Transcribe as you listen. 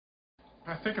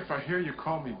I think if I hear you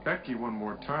call me Becky one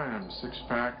more time,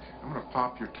 six-pack, I'm gonna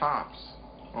pop your tops.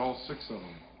 All 6 of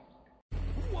them.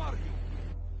 Who are you?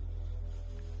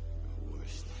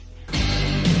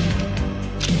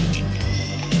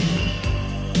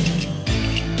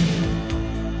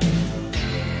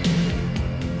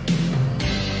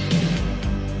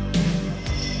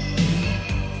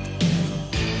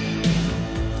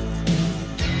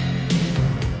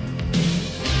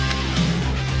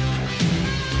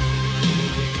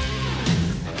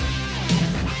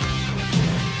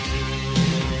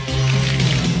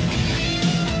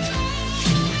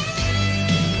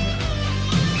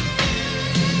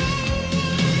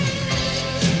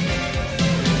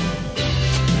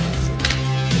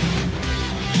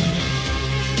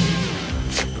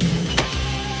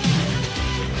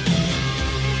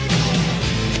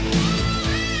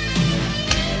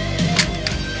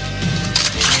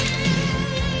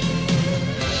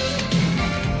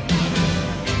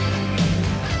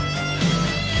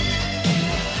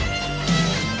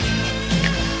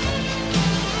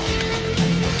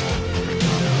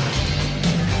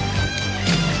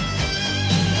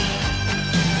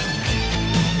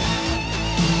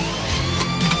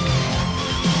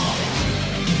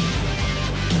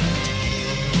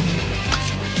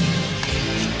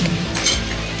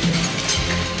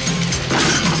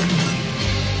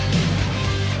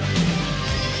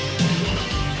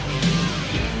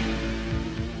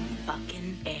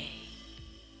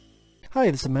 Hi,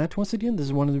 this is Matt once again. This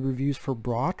is one of the reviews for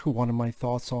Brock, who wanted my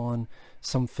thoughts on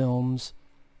some films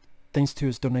thanks to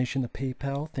his donation to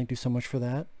PayPal. Thank you so much for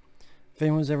that. If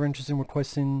anyone's ever interested in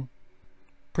requesting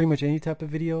pretty much any type of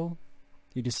video,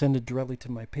 you just send it directly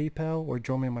to my PayPal or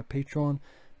join me on my Patreon.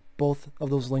 Both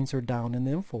of those links are down in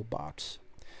the info box.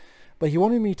 But he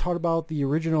wanted me to talk about the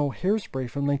original Hairspray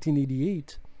from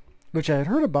 1988, which I had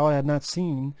heard about, I had not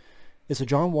seen. It's a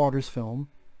John Waters film.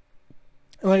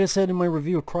 And like I said in my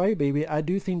review of Crybaby, I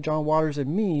do think John Waters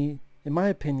and me, in my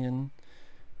opinion,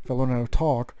 if I learn how to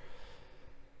talk,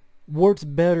 works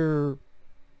better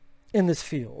in this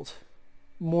field.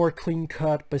 More clean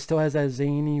cut, but still has that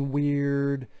zany,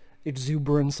 weird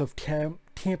exuberance of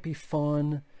campy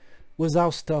fun,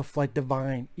 without stuff like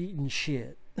Divine eating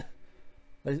shit.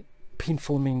 Like Pink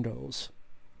Flamingos.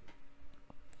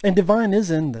 And Divine is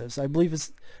in this. I believe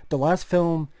it's the last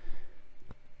film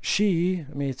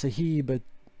it's a he, but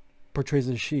portrays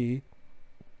as she,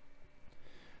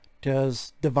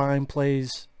 because Divine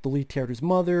plays the lead character's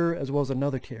mother as well as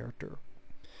another character.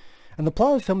 And the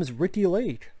plot of the film is Ricki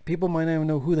Lake. People might not even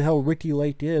know who the hell Ricki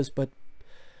Lake is, but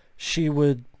she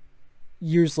would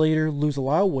years later lose a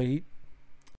lot of weight,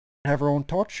 have her own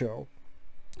talk show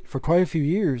for quite a few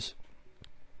years.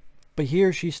 But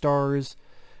here she stars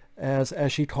as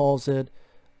she calls it,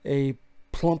 a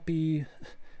plumpy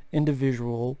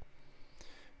individual.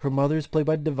 Her mother is played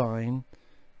by Divine,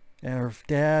 and her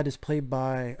dad is played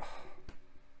by,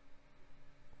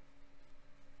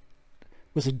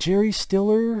 was it Jerry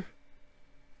Stiller?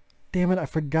 Damn it, I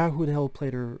forgot who the hell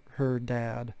played her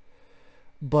dad.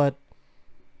 But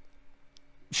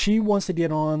she wants to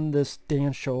get on this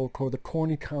dance show called the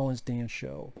Corny Collins Dance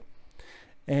Show,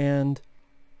 and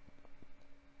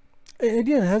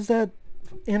again, it has that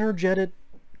energetic,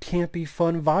 campy,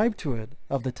 fun vibe to it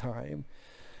of the time,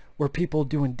 where people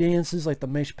doing dances like the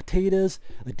mashed potatoes,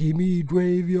 like give me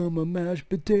gravy on my mashed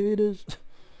potatoes.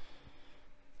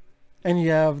 And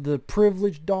you have the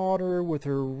privileged daughter with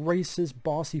her racist,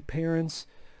 bossy parents.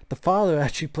 The father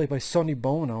actually played by Sonny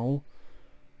Bono,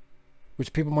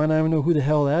 which people might not even know who the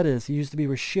hell that is. He used to be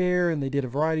with Cher, and they did a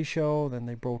variety show, then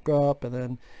they broke up, and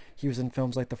then he was in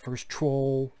films like the first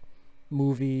Troll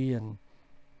movie. And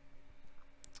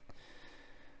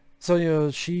so, you know,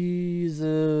 she's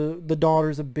the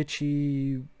daughter's a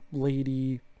bitchy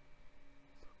lady.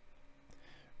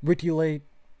 Ricki Lake,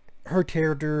 her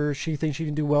character, she thinks she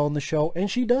can do well in the show, and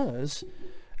she does.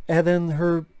 And then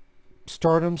her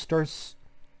stardom starts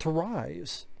to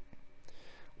rise,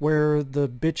 where the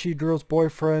bitchy girl's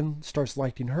boyfriend starts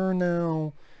liking her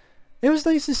now. It was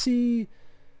nice to see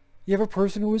you have a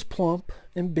person who is plump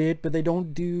and big, but they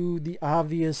don't do the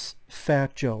obvious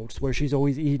fat jokes where she's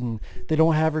always eating. They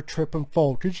don't have her trip and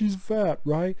fall because she's fat,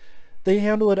 right? They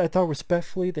handle it, I thought,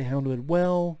 respectfully. They handle it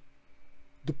well.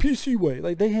 The PC way.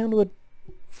 Like, they handle it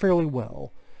fairly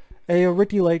well.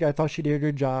 Ricki Lake, I thought she did a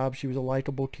good job. She was a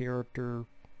likable character.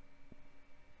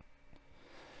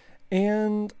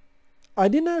 And I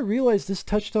did not realize this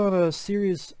touched on a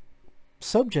serious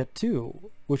subject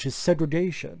too, which is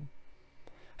segregation.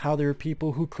 How there are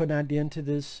people who could not get into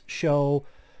this show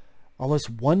unless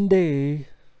one day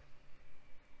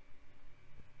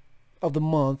of the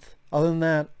month. Other than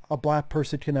that, a black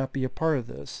person cannot be a part of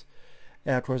this.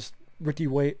 And of course, Ricki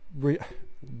Lake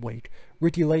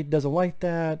doesn't like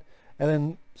that. And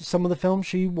then some of the films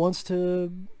she wants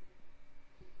to...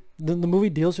 The movie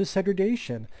deals with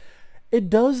segregation. It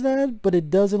does that, but it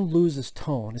doesn't lose its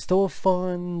tone. It's still a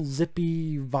fun,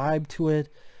 zippy vibe to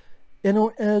it.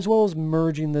 And as well as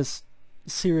merging this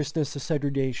seriousness of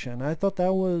segregation. I thought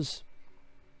that was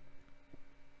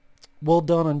well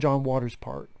done on John Waters'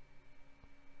 part.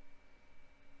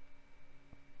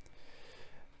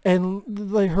 And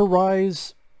like her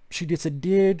rise, she gets a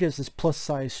dig as this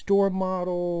plus-size store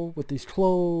model with these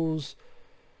clothes.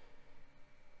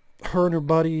 Her and her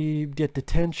buddy get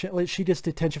detention. Like, she gets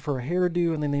detention for her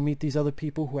hairdo, and then they meet these other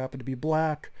people who happen to be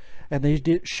black, and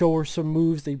they show her some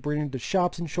moves. They bring her to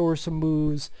shops and show her some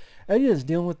moves. And it is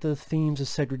dealing with the themes of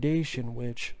segregation,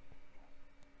 which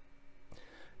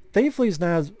thankfully is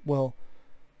not as well.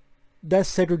 That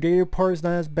segregated part is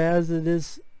not as bad as it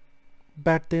is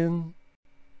back then,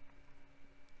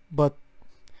 but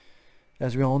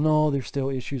as we all know, there's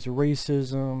still issues of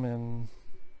racism, and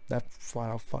that flat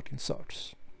out fucking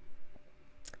sucks.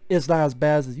 It's not as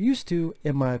bad as it used to,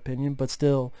 in my opinion, but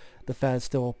still, the fact it's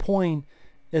still a point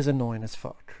is annoying as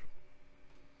fuck.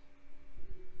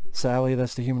 Sadly,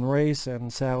 that's the human race,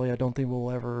 and sadly, I don't think we'll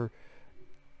ever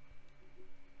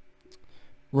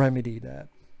remedy that.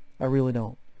 I really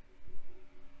don't.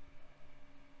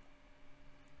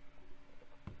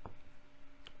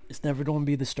 It's never going to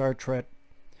be the Star Trek.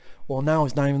 Well, now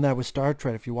it's not even that with Star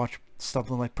Trek. If you watch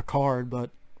something like Picard, but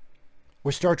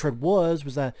what Star Trek was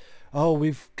that, oh,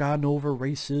 we've gotten over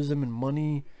racism and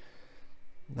money.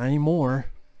 Not anymore.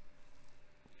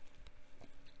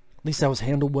 At least that was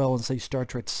handled well in, say, Star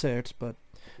Trek 6, but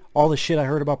all the shit I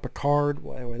heard about Picard,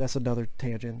 well, anyway, that's another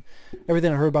tangent.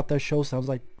 Everything I heard about that show sounds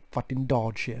like fucking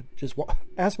dog shit. Just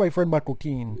ask my friend Michael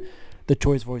Keane, the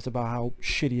Choice Voice, about how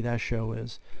shitty that show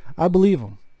is. I believe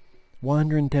him.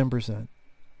 110%.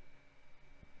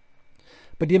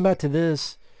 But getting back to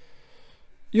this,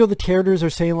 you know, the characters are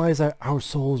saying lies that our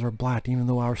souls are black even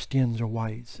though our skins are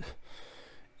white.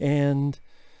 And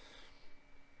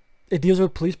it deals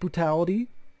with police brutality.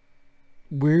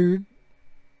 Weird,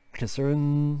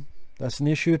 considering that's an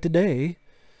issue today.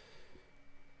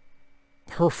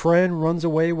 Her friend runs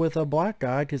away with a black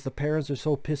guy because the parents are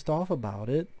so pissed off about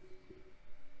it.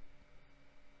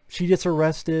 She gets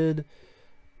arrested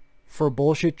for a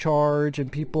bullshit charge,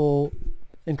 and people,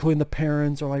 including the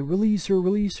parents, are like, release her,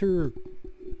 release her.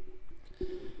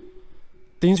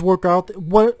 Things work out.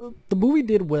 What the movie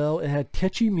did well, it had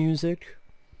catchy music,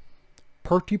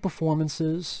 perky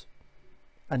performances,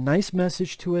 a nice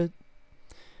message to it,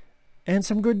 and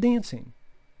some good dancing.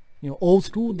 You know, old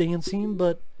school dancing,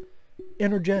 but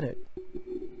energetic.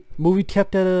 Movie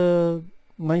kept at a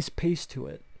nice pace to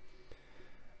it.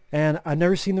 And I've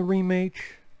never seen the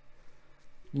remake.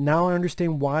 Now I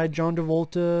understand why John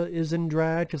Travolta is in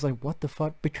drag. Because, like, what the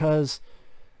fuck? Because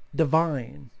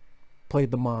Divine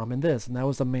played the mom in this, and that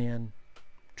was a man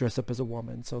dressed up as a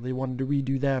woman. So they wanted to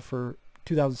redo that for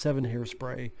 2007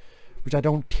 Hairspray, which I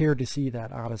don't care to see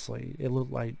that, honestly. It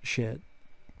looked like shit.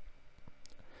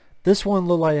 This one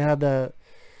looked like it had that.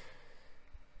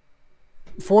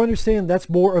 For I understand, that's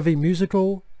more of a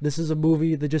musical. This is a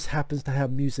movie that just happens to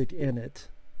have music in it.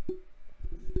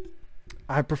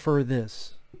 I prefer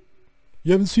this.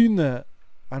 You haven't seen that.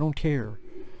 I don't care.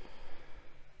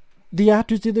 The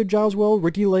actors did their jobs well.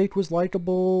 Ricki Lake was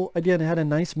likable. Again, it had a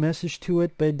nice message to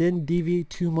it, but it didn't deviate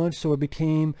too much, so it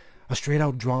became a straight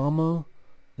out drama.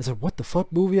 It's like, what the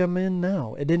fuck movie I'm in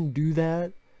now? It didn't do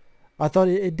that. I thought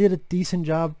it did a decent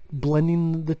job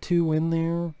blending the two in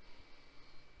there.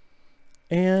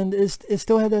 And it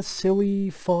still had that silly,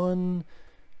 fun,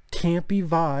 campy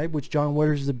vibe, which John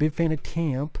Waters is a big fan of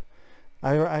camp.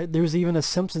 There was even a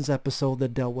Simpsons episode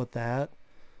that dealt with that,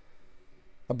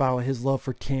 about his love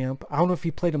for camp. I don't know if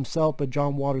he played himself, but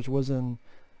John Waters was in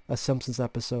a Simpsons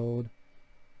episode.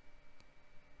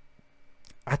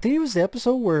 I think it was the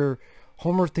episode where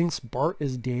Homer thinks Bart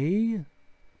is gay.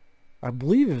 I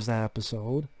believe it was that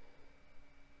episode.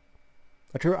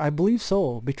 I believe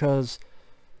so, because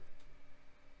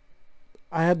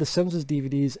I had the Simpsons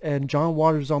DVDs and John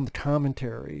Waters was on the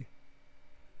commentary.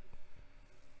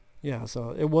 Yeah,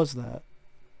 so it was that.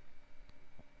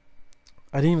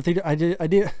 I didn't even think I did.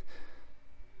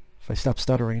 If I stop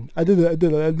stuttering, I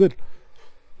did.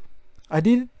 I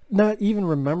did not even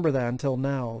remember that until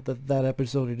now, that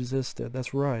episode existed.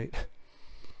 That's right.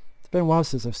 It's been a while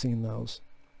since I've seen those.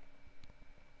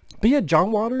 But yeah,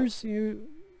 John Waters,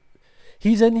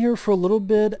 he's in here for a little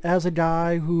bit as a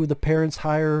guy who the parents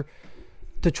hire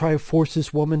to try to force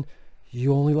this woman.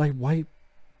 You only like white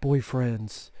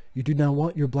boyfriends. You do not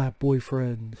want your black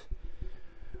boyfriend.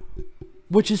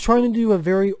 Which is trying to do a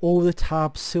very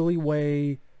over-the-top, silly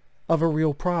way of a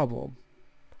real problem.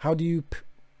 How do you...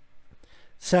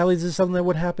 Sadly, this is something that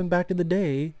would happen back in the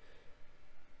day.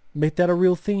 Make that a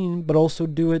real theme, but also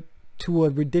do it to a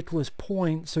ridiculous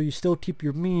point, so you still keep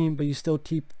your meme, but you still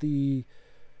keep the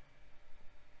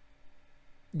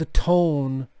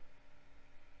tone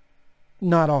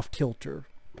not off kilter.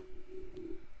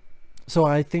 So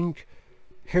I think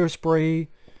Hairspray,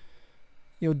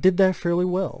 did that fairly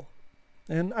well.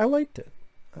 And I liked it.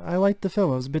 I liked the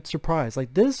film. I was a bit surprised.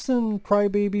 Like this and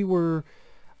Crybaby were...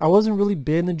 I wasn't really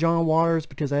big into John Waters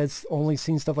because I had only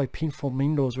seen stuff like Pink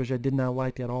Flamingos, which I did not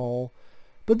like at all.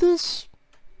 But this...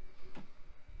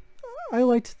 I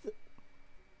liked...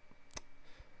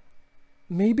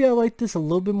 Maybe I liked this a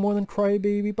little bit more than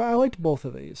Crybaby, but I liked both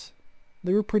of these.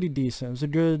 They were pretty decent. It was a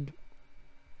good...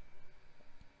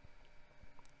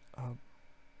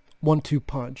 1-2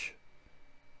 punch.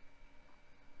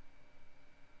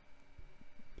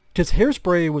 Because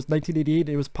Hairspray was 1988,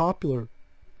 it was popular.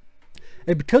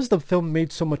 And because the film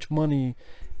made so much money,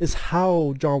 is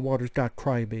how John Waters got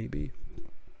Crybaby.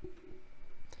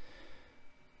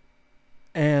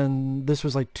 And this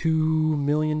was like $2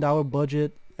 million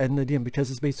budget. And again, because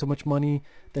it's made so much money,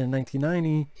 then in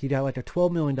 1990, he got like a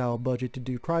 $12 million budget to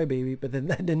do Crybaby, but then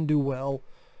that didn't do well.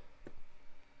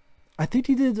 I think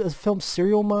he did a film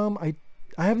Serial Mom. I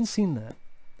haven't seen that.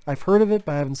 I've heard of it,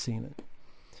 but I haven't seen it.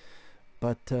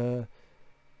 But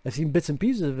I've seen bits and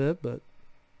pieces of it, but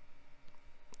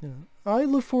I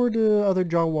look forward to other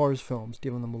John Waters films,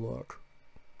 giving them a look.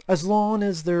 As long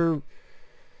as they're...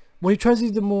 When he tries to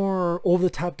do the more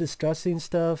over-the-top disgusting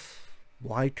stuff,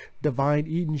 like Divine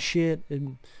eating shit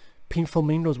and Pink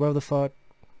Flamingos, whatever the fuck,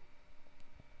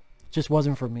 just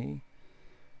wasn't for me.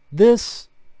 This...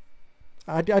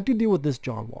 I do deal with this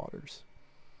John Waters.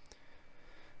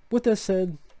 With that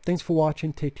said, thanks for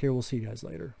watching. Take care. We'll see you guys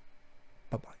later.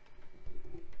 Bye-bye.